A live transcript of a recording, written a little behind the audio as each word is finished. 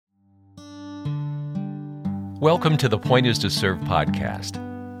Welcome to the Point is to Serve podcast.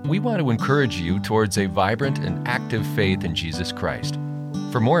 We want to encourage you towards a vibrant and active faith in Jesus Christ.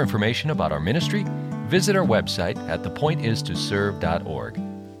 For more information about our ministry, visit our website at thepointistoserve.org.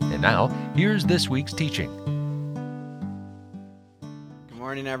 And now, here's this week's teaching. Good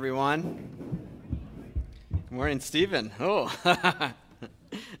morning, everyone. Good morning, Stephen. Oh.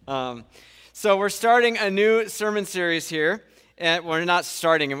 So we're starting a new sermon series here. And we're not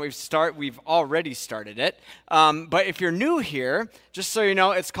starting, and we've already started it. But if you're new here, just so you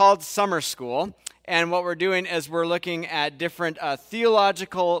know, it's called Summer School. And what we're doing is we're looking at different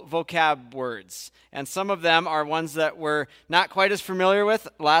theological vocab words. And some of them are ones that we're not quite as familiar with.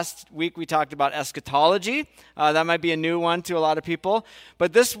 Last week we talked about eschatology. That might be a new one to a lot of people.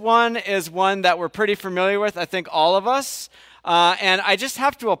 But this one is one that we're pretty familiar with, I think all of us. And I just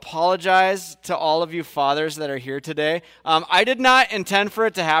have to apologize to all of you fathers that are here today. I did not intend for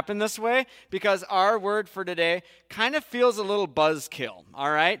it to happen this way because our word for today kind of feels a little buzzkill,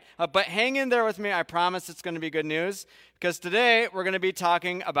 all right? But hang in there with me. I promise it's going to be good news because today we're going to be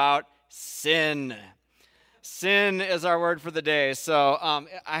talking about sin. Sin is our word for the day. So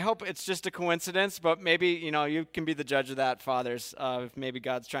I hope it's just a coincidence, but maybe, you can be the judge of that, fathers, if maybe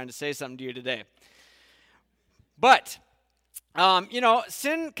God's trying to say something to you today. But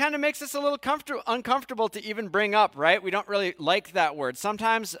sin kind of makes us a little uncomfortable to even bring up, right? We don't really like that word.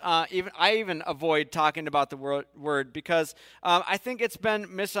 Sometimes I even avoid talking about the word because I think it's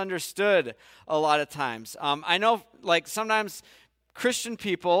been misunderstood a lot of times. I know, sometimes Christian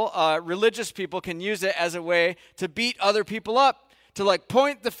people, religious people can use it as a way to beat other people up, to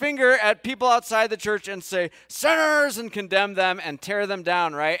point the finger at people outside the church and say, sinners, and condemn them and tear them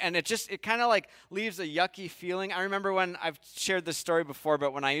down, right? And it kind of leaves a yucky feeling. I remember when, I've shared this story before,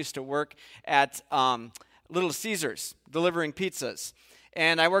 but when I used to work at Little Caesars, delivering pizzas.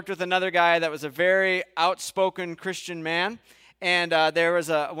 And I worked with another guy that was a very outspoken Christian man. And there was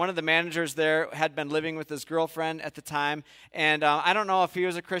one of the managers there had been living with his girlfriend at the time. And I don't know if he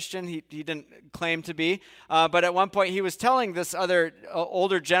was a Christian. He didn't claim to be. But at one point, he was telling this other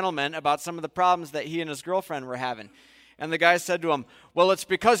older gentleman about some of the problems that he and his girlfriend were having. And the guy said to him, well, it's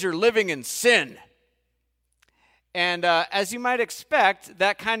because you're living in sin. And as you might expect,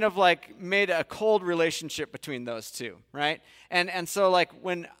 that kind of made a cold relationship between those two, right? And so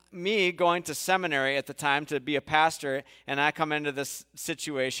when me going to seminary at the time to be a pastor, and I come into this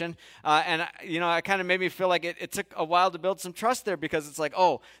situation, and it kind of made me feel like it took a while to build some trust there because it's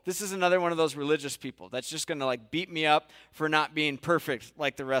this is another one of those religious people that's just going to beat me up for not being perfect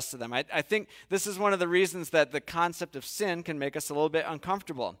like the rest of them. I think this is one of the reasons that the concept of sin can make us a little bit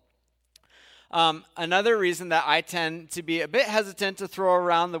uncomfortable. Another reason that I tend to be a bit hesitant to throw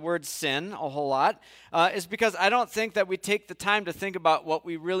around the word sin a whole lot is because I don't think that we take the time to think about what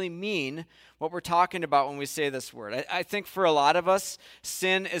we really mean, what we're talking about when we say this word. I think for a lot of us,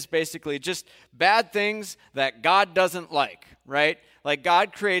 sin is basically just bad things that God doesn't like, right?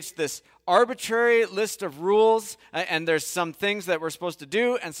 God creates this arbitrary list of rules, and there's some things that we're supposed to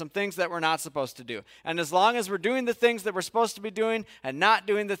do and some things that we're not supposed to do. And as long as we're doing the things that we're supposed to be doing and not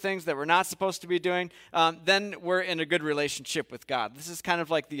doing the things that we're not supposed to be doing, then we're in a good relationship with God. This is kind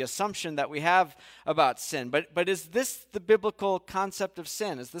of the assumption that we have about sin. But is this the biblical concept of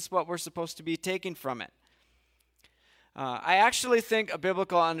sin? Is this what we're supposed to be taking from it? I actually think a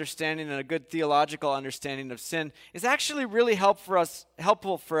biblical understanding and a good theological understanding of sin is actually really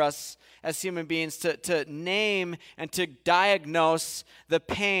helpful for us as human beings to name and to diagnose the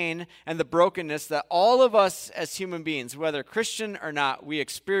pain and the brokenness that all of us as human beings, whether Christian or not, we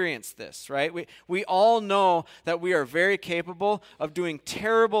experience this, right? We all know that we are very capable of doing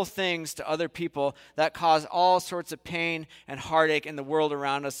terrible things to other people that cause all sorts of pain and heartache in the world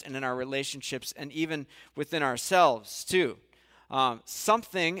around us and in our relationships and even within ourselves too.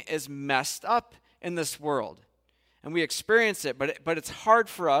 Something is messed up in this world, and we experience it, but it's hard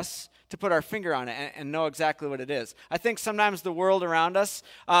for us to put our finger on it and know exactly what it is. I think sometimes the world around us,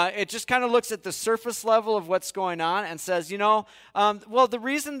 it just kind of looks at the surface level of what's going on and says, well, the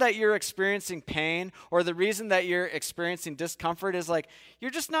reason that you're experiencing pain or the reason that you're experiencing discomfort is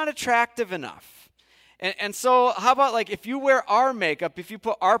you're just not attractive enough. And so how about if you wear our makeup, if you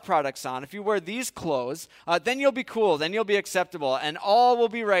put our products on, if you wear these clothes, then you'll be cool, then you'll be acceptable, and all will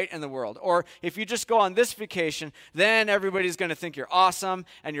be right in the world. Or if you just go on this vacation, then everybody's going to think you're awesome,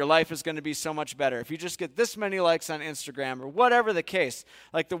 and your life is going to be so much better. If you just get this many likes on Instagram, or whatever the case,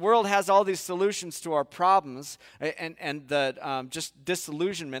 the world has all these solutions to our problems and the just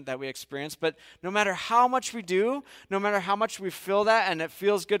disillusionment that we experience. But no matter how much we do, no matter how much we feel that, and it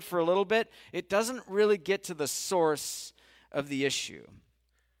feels good for a little bit, it doesn't really get to the source of the issue.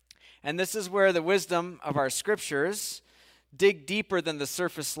 And this is where the wisdom of our scriptures dig deeper than the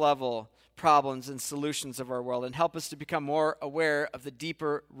surface level problems and solutions of our world and help us to become more aware of the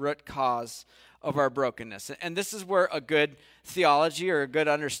deeper root cause of our brokenness. And this is where a good theology or a good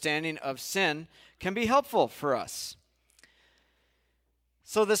understanding of sin can be helpful for us.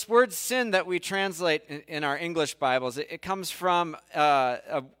 So this word sin that we translate in our English Bibles, it comes from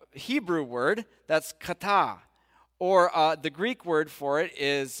a Hebrew word that's kata, or the Greek word for it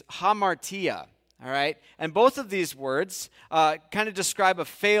is hamartia, all right? And both of these words kind of describe a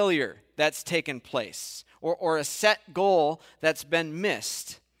failure that's taken place, or a set goal that's been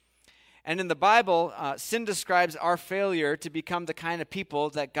missed. And in the Bible, sin describes our failure to become the kind of people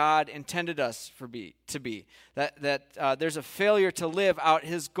that God intended us to be. That there's a failure to live out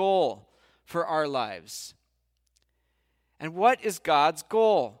his goal for our lives. And what is God's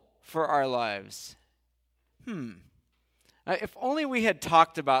goal for our lives? If only we had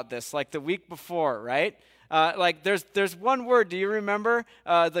talked about this like the week before, right? Like there's one word. Do you remember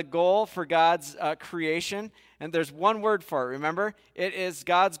the goal for God's creation? And there's one word for it, remember? It is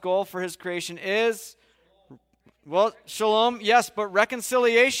God's goal for his creation is, well, shalom, yes, but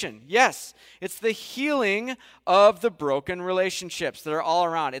reconciliation, yes. It's the healing of the broken relationships that are all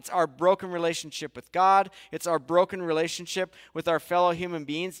around. It's our broken relationship with God. It's our broken relationship with our fellow human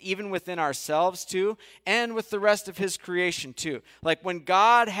beings, even within ourselves too, and with the rest of his creation too. Like when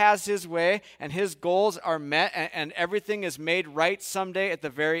God has his way and his goals are met and everything is made right someday at the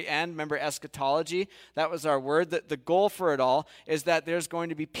very end, remember eschatology, that was our word, that the goal for it all is that there's going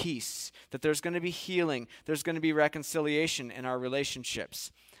to be peace, that there's going to be healing, there's going to be reconciliation in our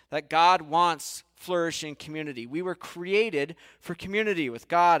relationships, that God wants flourishing community. We were created for community with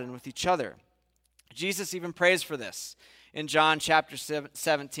God and with each other. Jesus even prays for this in John chapter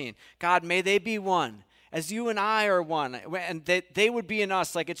 17. God, may they be one as you and I are one, and they would be in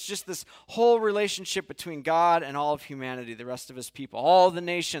us. Like it's just this whole relationship between God and all of humanity, the rest of his people, all the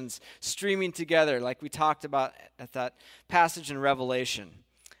nations streaming together like we talked about at that passage in Revelation.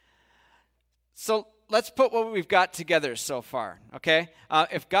 So let's put what we've got together so far, okay?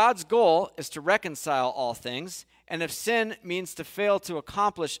 If God's goal is to reconcile all things, and if sin means to fail to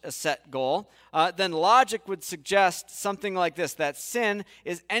accomplish a set goal, then logic would suggest something like this, that sin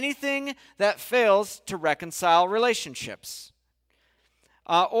is anything that fails to reconcile relationships.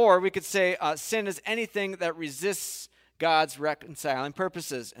 Or we could say sin is anything that resists God's reconciling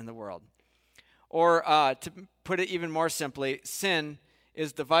purposes in the world. Or to put it even more simply, sin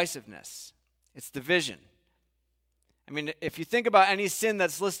is divisiveness. It's division. I mean, if you think about any sin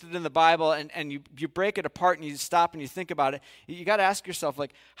that's listed in the Bible and you break it apart and you stop and you think about it, you got to ask yourself,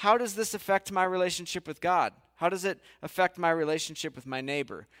 like, how does this affect my relationship with God? How does it affect my relationship with my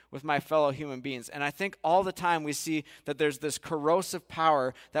neighbor, with my fellow human beings? And I think all the time we see that there's this corrosive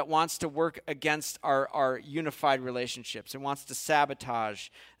power that wants to work against our unified relationships. It wants to sabotage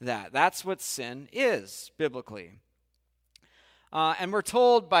that. That's what sin is, biblically. And we're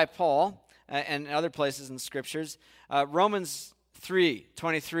told by Paul, and other places in the scriptures, Romans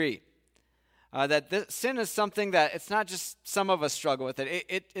 3:23, that sin is something that it's not just some of us struggle with it.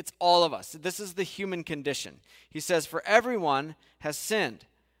 It's all of us. This is the human condition. He says, for everyone has sinned.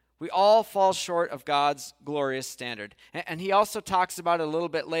 We all fall short of God's glorious standard. And he also talks about it a little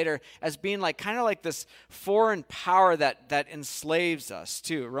bit later as being like kind of like this foreign power that enslaves us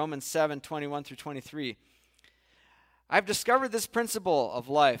too. Romans 7:21 through 23. I've discovered this principle of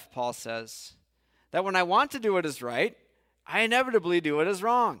life, Paul says, that when I want to do what is right, I inevitably do what is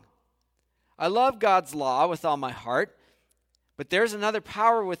wrong. I love God's law with all my heart, but there's another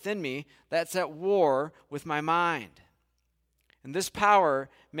power within me that's at war with my mind. And this power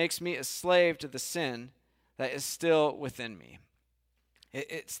makes me a slave to the sin that is still within me.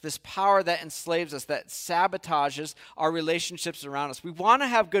 It's this power that enslaves us, that sabotages our relationships around us. We want to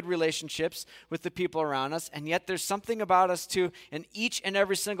have good relationships with the people around us, and yet there's something about us too, in each and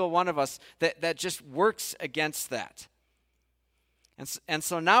every single one of us, that just works against that. And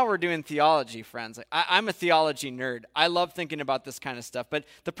so now we're doing theology, friends. I'm a theology nerd. I love thinking about this kind of stuff. But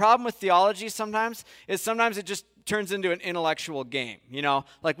the problem with theology sometimes is it just turns into an intellectual game, you know?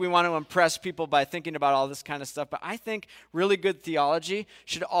 Like we want to impress people by thinking about all this kind of stuff. But I think really good theology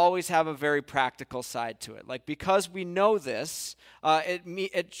should always have a very practical side to it. Like because we know this,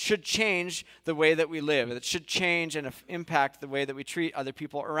 it should change the way that we live. It should change and impact the way that we treat other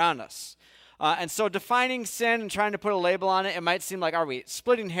people around us. And so defining sin and trying to put a label on it, it might seem like, are we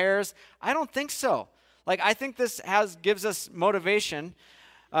splitting hairs? I don't think so. Like, I think this gives us motivation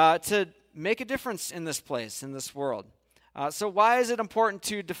to make a difference in this place, in this world. So why is it important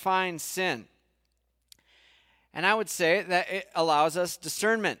to define sin? And I would say that it allows us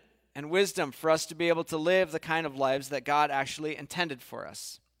discernment and wisdom for us to be able to live the kind of lives that God actually intended for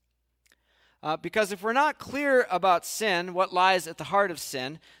us. Because if we're not clear about sin, what lies at the heart of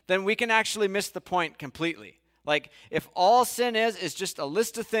sin, then we can actually miss the point completely. Like, if all sin is just a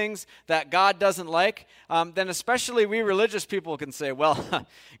list of things that God doesn't like, then especially we religious people can say, well,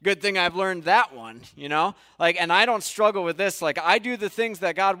 good thing I've learned that one, you know? Like, and I don't struggle with this. Like, I do the things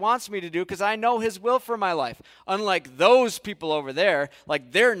that God wants me to do because I know His will for my life. Unlike those people over there,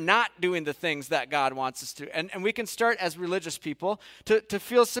 like, they're not doing the things that God wants us to. And we can start as religious people to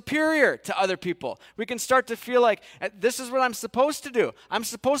feel superior to other people. We can start to feel like, this is what I'm supposed to do. I'm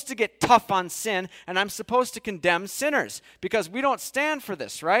supposed to get tough on sin, and I'm supposed to condemn sinners because we don't stand for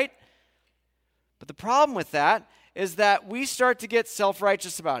this, right? But the problem with that is that we start to get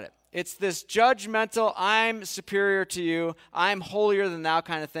self-righteous about it. It's this judgmental, I'm superior to you, I'm holier than thou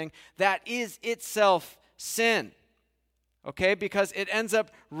kind of thing. That is itself sin, okay? Because it ends up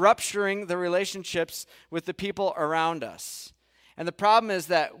rupturing the relationships with the people around us. And the problem is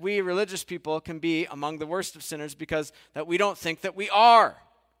that we religious people can be among the worst of sinners because that we don't think that we are.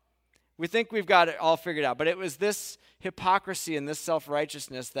 We think we've got it all figured out, but it was this hypocrisy and this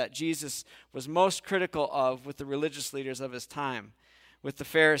self-righteousness that Jesus was most critical of with the religious leaders of his time, with the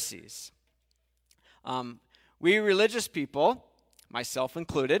Pharisees. We religious people, myself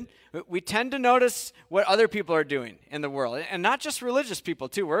included, we tend to notice what other people are doing in the world, and not just religious people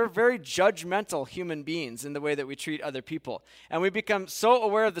too. We're very judgmental human beings in the way that we treat other people, and we become so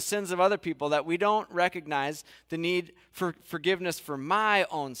aware of the sins of other people that we don't recognize the need for forgiveness for my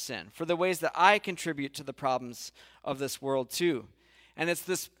own sin, for the ways that I contribute to the problems of this world too. And it's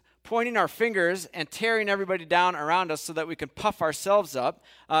this pointing our fingers and tearing everybody down around us so that we can puff ourselves up,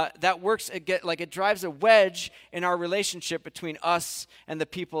 that works, it drives a wedge in our relationship between us and the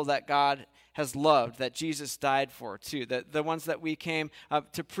people that God has loved, that Jesus died for too, the ones that we came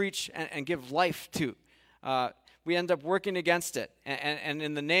to preach and give life to. We end up working against it. And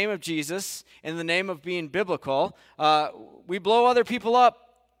in the name of Jesus, in the name of being biblical, we blow other people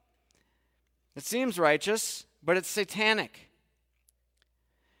up. It seems righteous, but it's satanic.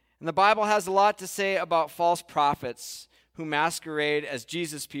 And the Bible has a lot to say about false prophets who masquerade as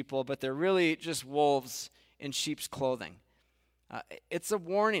Jesus people, but they're really just wolves in sheep's clothing. It's a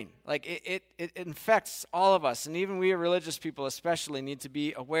warning. Like, it infects all of us, and even we religious people especially need to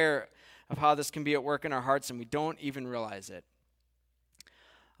be aware of how this can be at work in our hearts, and we don't even realize it.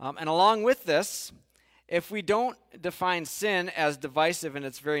 And along with this, if we don't define sin as divisive in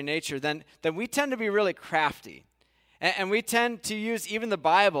its very nature, then we tend to be really crafty. And we tend to use even the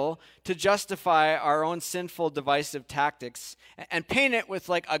Bible to justify our own sinful, divisive tactics and paint it with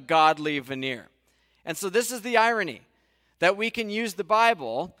like a godly veneer. And so this is the irony, that we can use the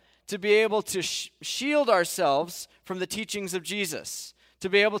Bible to be able to shield ourselves from the teachings of Jesus, to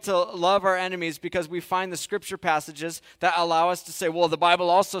be able to love our enemies because we find the scripture passages that allow us to say, well, the Bible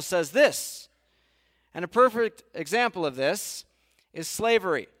also says this. And a perfect example of this is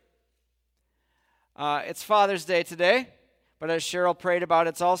slavery. It's Father's Day today, but as Cheryl prayed about,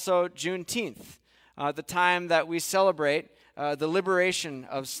 it's also Juneteenth, the time that we celebrate the liberation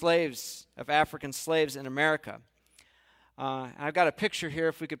of slaves, of African slaves in America. I've got a picture here,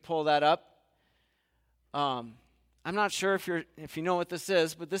 if we could pull that up. I'm not sure if you know what this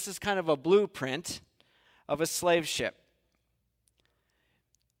is, but this is kind of a blueprint of a slave ship.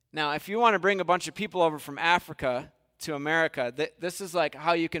 Now, if you want to bring a bunch of people over from Africa to America, this is like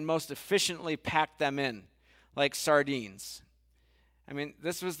how you can most efficiently pack them in, like sardines. I mean,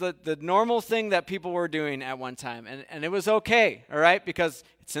 this was the normal thing that people were doing at one time, and it was okay, all right, because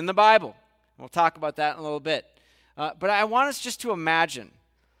it's in the Bible. We'll talk about that in a little bit. But I want us just to imagine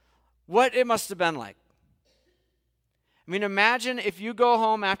what it must have been like. I mean, imagine if you go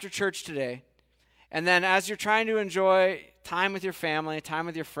home after church today, and then as you're trying to enjoy time with your family, time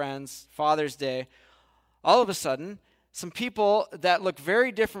with your friends, Father's Day, all of a sudden, some people that look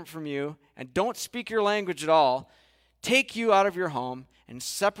very different from you and don't speak your language at all take you out of your home and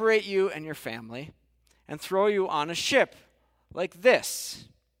separate you and your family and throw you on a ship like this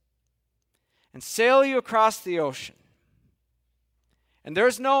and sail you across the ocean. And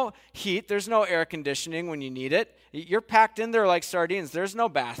there's no heat, there's no air conditioning when you need it. You're packed in there like sardines. There's no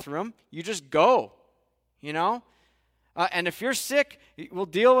bathroom. You just go, you know? And if you're sick, we'll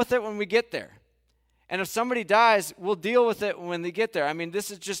deal with it when we get there. And if somebody dies, we'll deal with it when they get there. I mean, this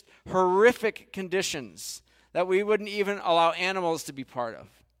is just horrific conditions that we wouldn't even allow animals to be part of.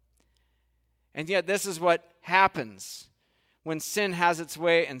 And yet this is what happens when sin has its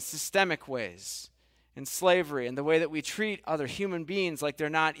way in systemic ways and slavery and the way that we treat other human beings like they're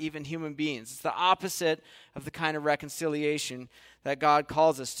not even human beings. It's the opposite of the kind of reconciliation that God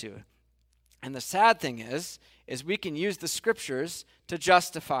calls us to. And the sad thing is we can use the scriptures to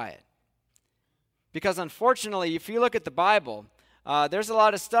justify it. Because unfortunately, if you look at the Bible, there's a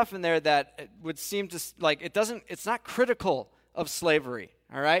lot of stuff in there that would seem to, it's not critical of slavery,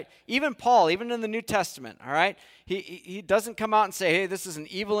 all right? Even Paul, even in the New Testament, all right? He doesn't come out and say, hey, this is an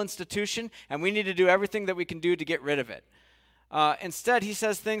evil institution, and we need to do everything that we can do to get rid of it. Instead, he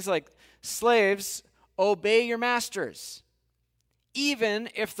says things like, slaves, obey your masters, even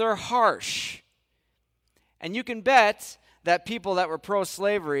if they're harsh. And you can bet that people that were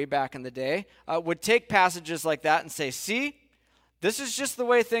pro-slavery back in the day would take passages like that and say, see, this is just the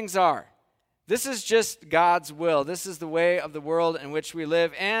way things are. This is just God's will. This is the way of the world in which we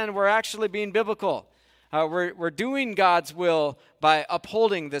live, and we're actually being biblical. We're doing God's will by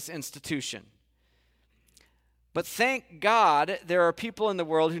upholding this institution. But thank God there are people in the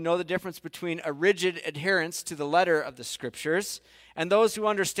world who know the difference between a rigid adherence to the letter of the Scriptures and those who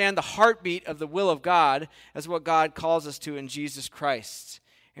understand the heartbeat of the will of God as what God calls us to in Jesus Christ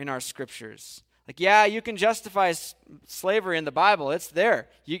in our Scriptures. Like, yeah, you can justify slavery in the Bible. It's there.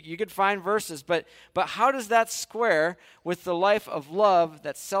 You could find verses. But how does that square with the life of love,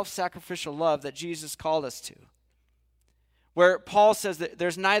 that self-sacrificial love that Jesus called us to? Where Paul says that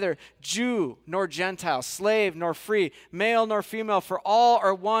there's neither Jew nor Gentile, slave nor free, male nor female, for all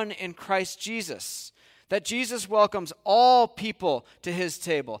are one in Christ Jesus. That Jesus welcomes all people to his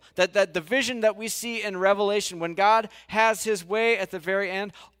table. That the vision that we see in Revelation, when God has his way at the very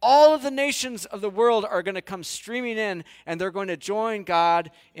end, all of the nations of the world are going to come streaming in, and they're going to join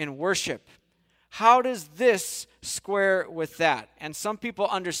God in worship. How does this square with that? And some people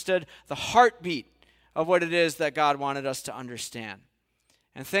understood the heartbeat of what it is that God wanted us to understand.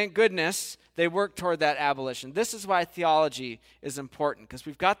 And thank goodness they worked toward that abolition. This is why theology is important, because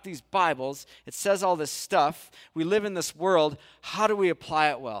we've got these Bibles. It says all this stuff. We live in this world. How do we apply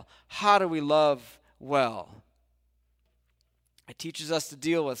it well? How do we love well? It teaches us to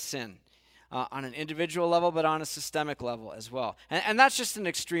deal with sin on an individual level, but on a systemic level as well. And that's just an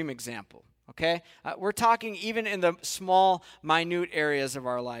extreme example. Okay? We're talking even in the small, minute areas of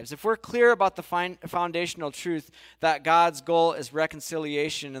our lives. If we're clear about the foundational truth that God's goal is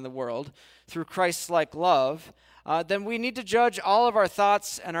reconciliation in the world through Christ-like love, then we need to judge all of our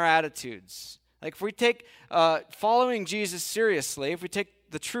thoughts and our attitudes. Like if we take following Jesus seriously, if we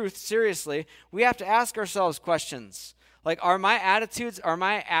take the truth seriously, we have to ask ourselves questions. Like, are my attitudes, are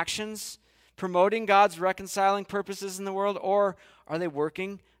my actions promoting God's reconciling purposes in the world, or are they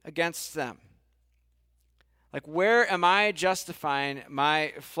working against them? Like, where am I justifying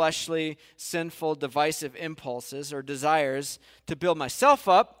my fleshly, sinful, divisive impulses or desires to build myself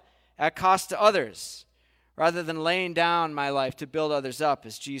up at cost to others, rather than laying down my life to build others up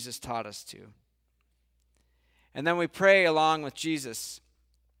as Jesus taught us to? And then we pray along with Jesus,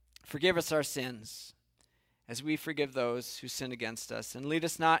 forgive us our sins as we forgive those who sin against us, and lead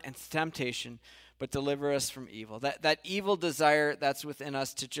us not into temptation, but deliver us from evil. That evil desire that's within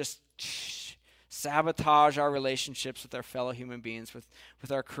us to just sabotage our relationships with our fellow human beings,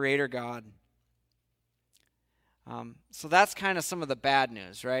 with our Creator God. So that's kind of some of the bad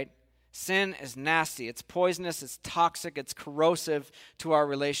news, right? Sin is nasty. It's poisonous. It's toxic. It's corrosive to our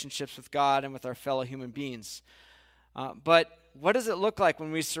relationships with God and with our fellow human beings. But what does it look like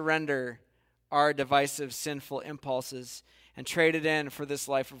when we surrender our divisive, sinful impulses and trade it in for this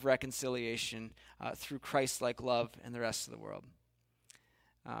life of reconciliation through Christ-like love in the rest of the world?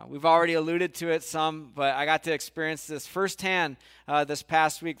 We've already alluded to it some, but I got to experience this firsthand this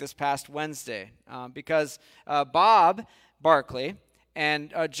past week, this past Wednesday, because Bob Barkley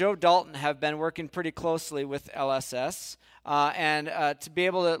and Joe Dalton have been working pretty closely with LSS and to be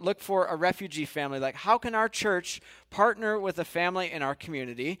able to look for a refugee family. Like, how can our church partner with a family in our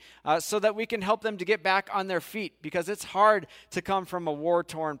community so that we can help them to get back on their feet? Because it's hard to come from a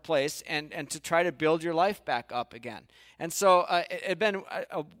war-torn place and to try to build your life back up again. And so it had been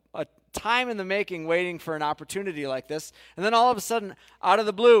a time in the making, waiting for an opportunity like this. And then all of a sudden, out of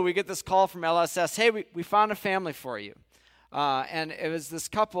the blue, we get this call from LSS, hey, we found a family for you. And it was this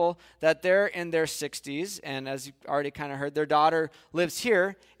couple that they're in their 60s, and as you already kind of heard, their daughter lives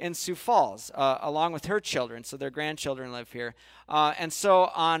here in Sioux Falls, along with her children, so their grandchildren live here. And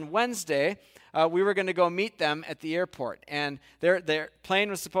so on Wednesday, we were going to go meet them at the airport, and their plane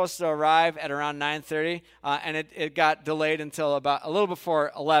was supposed to arrive at around 9:30, and it got delayed until about a little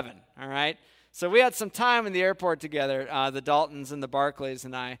before 11, all right? So we had some time in the airport together, the Daltons and the Barclays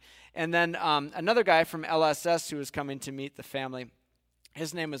and I. And then another guy from LSS who was coming to meet the family,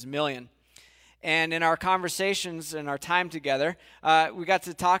 his name was Million. And in our conversations and our time together, we got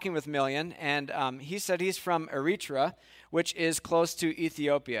to talking with Million, and he said he's from Eritrea, which is close to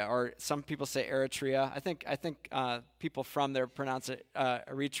Ethiopia, or some people say Eritrea. I think people from there pronounce it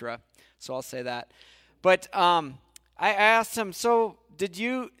Eritrea, so I'll say that. But I asked him, so did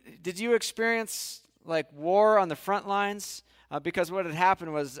you experience like war on the front lines? Because what had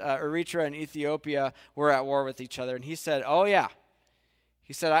happened was Eritrea and Ethiopia were at war with each other, and he said, oh yeah.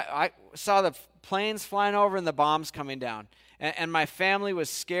 He said, I saw the planes flying over and the bombs coming down. And my family was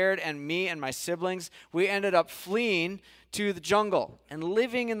scared, and me and my siblings, we ended up fleeing to the jungle and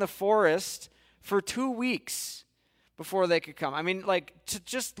living in the forest for 2 weeks before they could come. I mean, like, to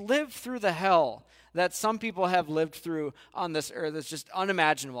just live through the hell that some people have lived through on this earth is just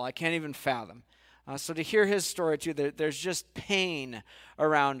unimaginable. I can't even fathom. So to hear his story, too, there's just pain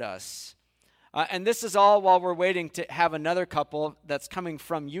around us. And this is all while we're waiting to have another couple that's coming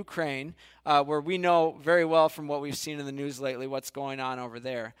from Ukraine, where we know very well from what we've seen in the news lately what's going on over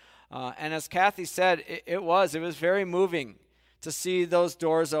there. And as Kathy said, it was very moving to see those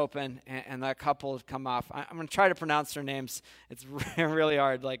doors open and that couple come off. I'm going to try to pronounce their names. It's really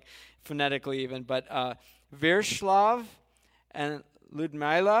hard, like phonetically even. But Virslav and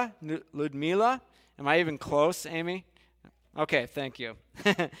Ludmila. Am I even close, Amy? Okay, thank you.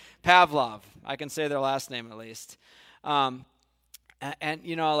 Pavlov. I can say their last name at least. And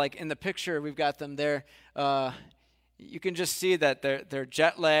you know, like in the picture, we've got them there. You can just see that they're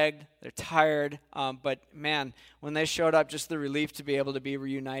jet-lagged, they're tired. But man, when they showed up, just the relief to be able to be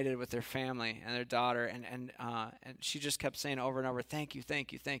reunited with their family and their daughter. And she just kept saying over and over, thank you,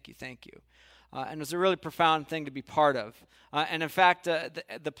 thank you, thank you, thank you. And it was a really profound thing to be part of. And in fact,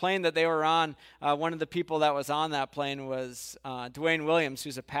 the plane that they were on, one of the people that was on that plane was Dwayne Williams,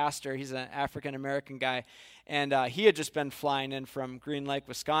 who's a pastor. He's an African-American guy. And he had just been flying in from Green Lake,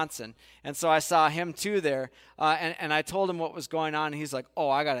 Wisconsin. And so I saw him too there. And I told him what was going on. And he's like, oh,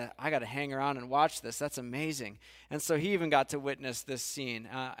 I gotta hang around and watch this. That's amazing. And so he even got to witness this scene.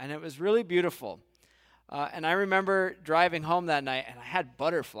 And it was really beautiful. And I remember driving home that night, and I had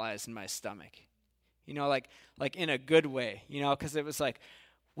butterflies in my stomach, you know, like in a good way, you know, because it was like,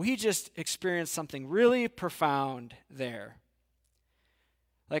 we just experienced something really profound there.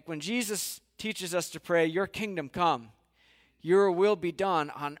 Like when Jesus teaches us to pray, your kingdom come, your will be done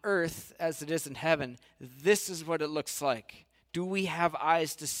on earth as it is in heaven. This is what it looks like. Do we have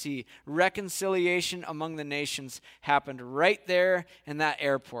eyes to see? Reconciliation among the nations happened right there in that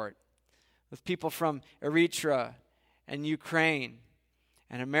airport, with people from Eritrea and Ukraine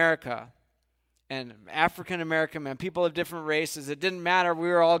and America and African-American men, people of different races. It didn't matter. We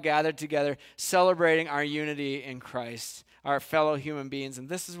were all gathered together celebrating our unity in Christ, our fellow human beings. And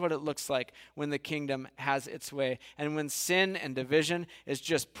this is what it looks like when the kingdom has its way and when sin and division is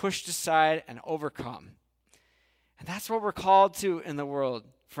just pushed aside and overcome. And that's what we're called to in the world,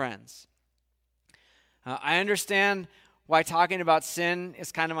 friends. I understand why talking about sin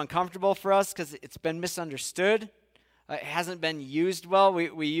is kind of uncomfortable for us, because it's been misunderstood. It hasn't been used well.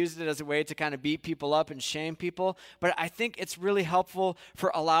 We used it as a way to kind of beat people up and shame people. But I think it's really helpful for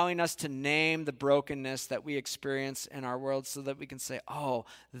allowing us to name the brokenness that we experience in our world so that we can say, oh,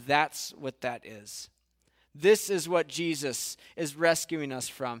 that's what that is. This is what Jesus is rescuing us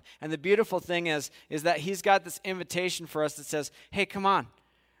from. And the beautiful thing is that he's got this invitation for us that says, hey, come on.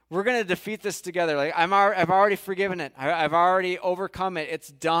 We're going to defeat this together. Like I've already forgiven it. I've already overcome it. It's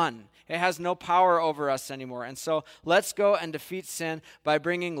done. It has no power over us anymore. And so let's go and defeat sin by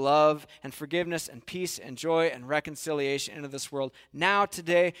bringing love and forgiveness and peace and joy and reconciliation into this world now,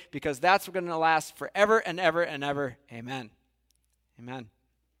 today, because that's going to last forever and ever and ever. Amen. Amen.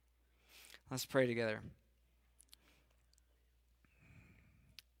 Let's pray together.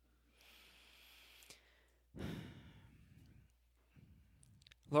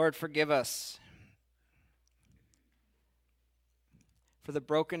 Lord, forgive us for the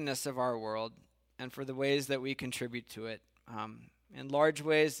brokenness of our world and for the ways that we contribute to it, in large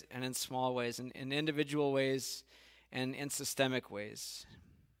ways and in small ways, in individual ways and in systemic ways.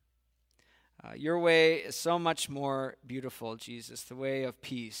 Your way is so much more beautiful, Jesus, the way of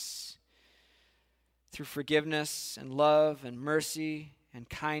peace, through forgiveness and love and mercy and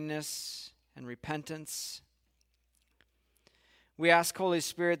kindness and repentance. We ask, Holy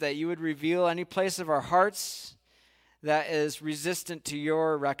Spirit, that you would reveal any place of our hearts that is resistant to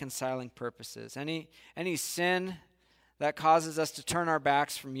your reconciling purposes. Any sin that causes us to turn our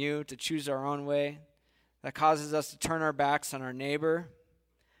backs from you, to choose our own way, that causes us to turn our backs on our neighbor,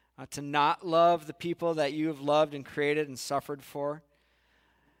 to not love the people that you have loved and created and suffered for,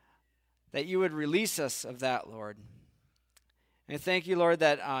 that you would release us of that, Lord. And thank you, Lord,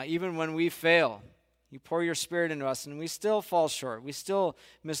 that even when we fail, you pour your Spirit into us and we still fall short. We still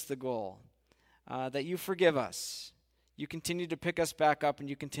miss the goal. That you forgive us. You continue to pick us back up and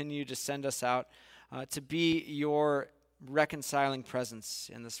you continue to send us out to be your reconciling presence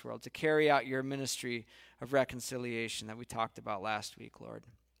in this world, to carry out your ministry of reconciliation that we talked about last week, Lord.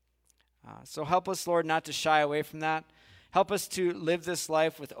 So help us, Lord, not to shy away from that. Help us to live this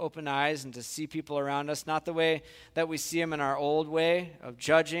life with open eyes and to see people around us, not the way that we see them in our old way of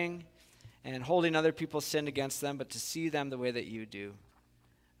judging and holding other people's sin against them, but to see them the way that you do.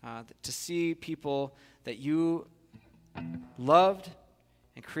 To see people that you loved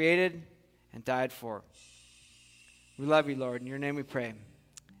and created and died for. We love you, Lord. In your name we pray.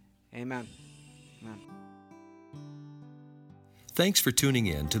 Amen. Amen. Thanks for tuning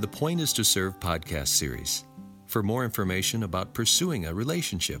in to the Point is to Serve podcast series. For more information about pursuing a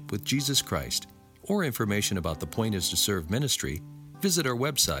relationship with Jesus Christ or information about the Point is to Serve ministry, visit our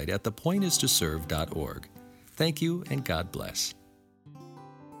website at thepointistoserve.org. Thank you and God bless.